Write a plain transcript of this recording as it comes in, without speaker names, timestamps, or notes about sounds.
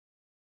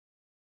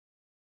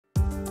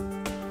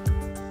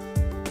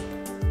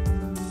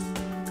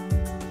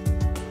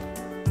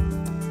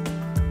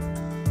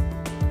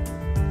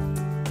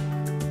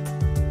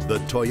The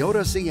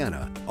Toyota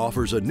Sienna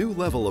offers a new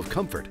level of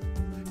comfort,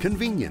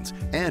 convenience,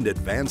 and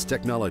advanced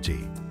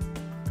technology,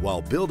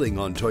 while building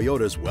on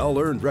Toyota's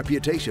well-earned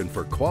reputation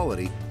for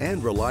quality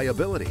and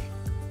reliability.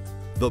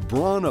 The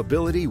Braun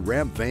Ability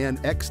Ramp Van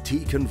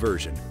XT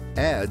conversion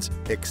adds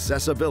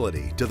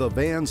accessibility to the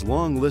van's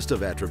long list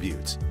of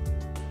attributes.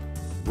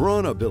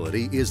 Braun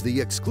Ability is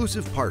the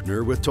exclusive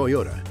partner with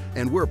Toyota,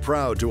 and we're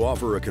proud to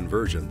offer a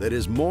conversion that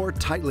is more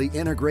tightly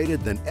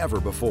integrated than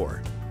ever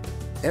before.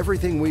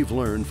 Everything we've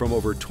learned from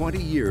over 20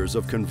 years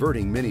of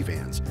converting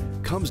minivans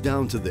comes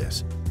down to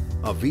this: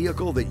 a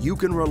vehicle that you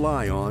can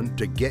rely on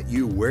to get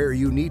you where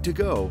you need to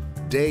go,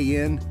 day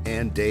in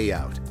and day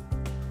out.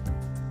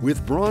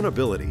 With Braun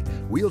Ability,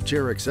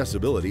 wheelchair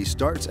accessibility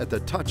starts at the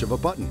touch of a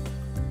button.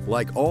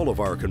 Like all of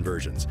our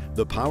conversions,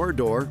 the power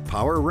door,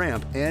 power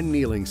ramp, and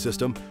kneeling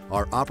system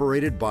are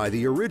operated by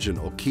the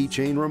original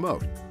keychain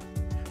remote.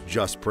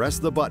 Just press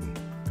the button,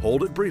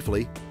 hold it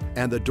briefly,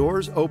 and the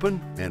doors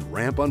open and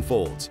ramp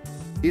unfolds.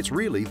 It's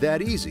really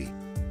that easy.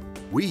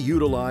 We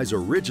utilize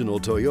original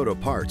Toyota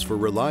parts for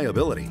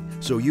reliability,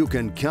 so you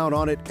can count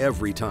on it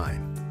every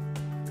time.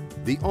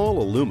 The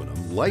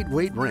all-aluminum,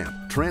 lightweight ramp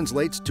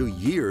translates to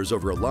years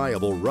of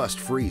reliable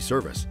rust-free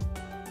service.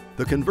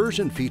 The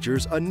conversion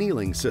features a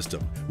kneeling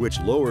system,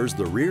 which lowers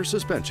the rear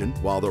suspension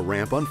while the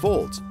ramp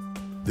unfolds.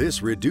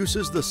 This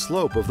reduces the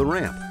slope of the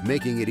ramp,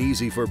 making it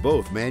easy for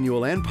both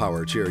manual and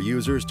power chair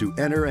users to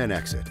enter and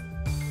exit.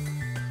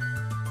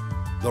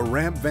 The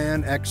Ramp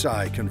Van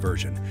XI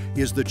conversion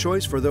is the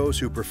choice for those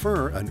who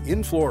prefer an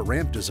in-floor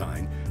ramp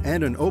design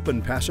and an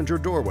open passenger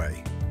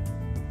doorway.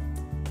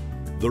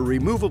 The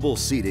removable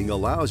seating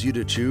allows you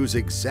to choose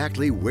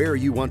exactly where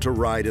you want to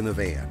ride in the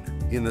van: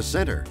 in the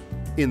center,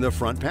 in the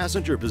front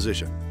passenger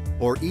position,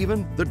 or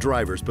even the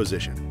driver's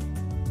position.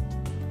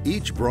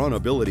 Each Braun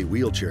Ability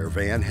wheelchair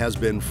van has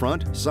been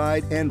front,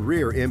 side, and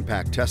rear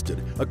impact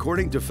tested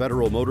according to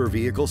Federal Motor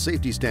Vehicle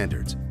Safety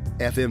Standards,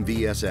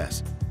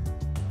 FMVSS.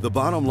 The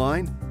bottom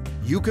line?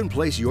 You can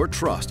place your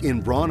trust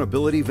in Braun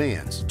Ability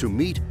vans to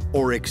meet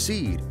or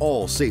exceed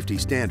all safety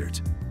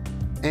standards.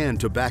 And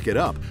to back it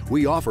up,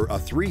 we offer a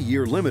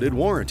 3-year limited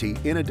warranty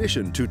in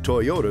addition to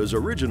Toyota's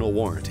original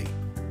warranty.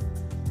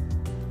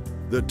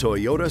 The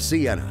Toyota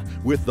Sienna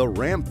with the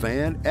Ramp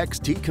Van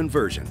XT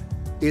conversion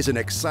is an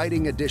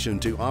exciting addition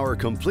to our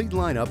complete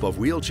lineup of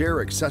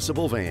wheelchair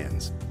accessible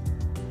vans.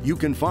 You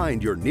can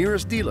find your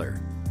nearest dealer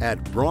at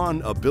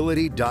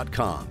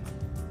braunability.com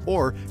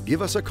or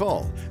give us a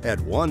call at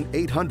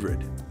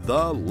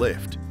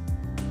 1-800-THE-LIFT.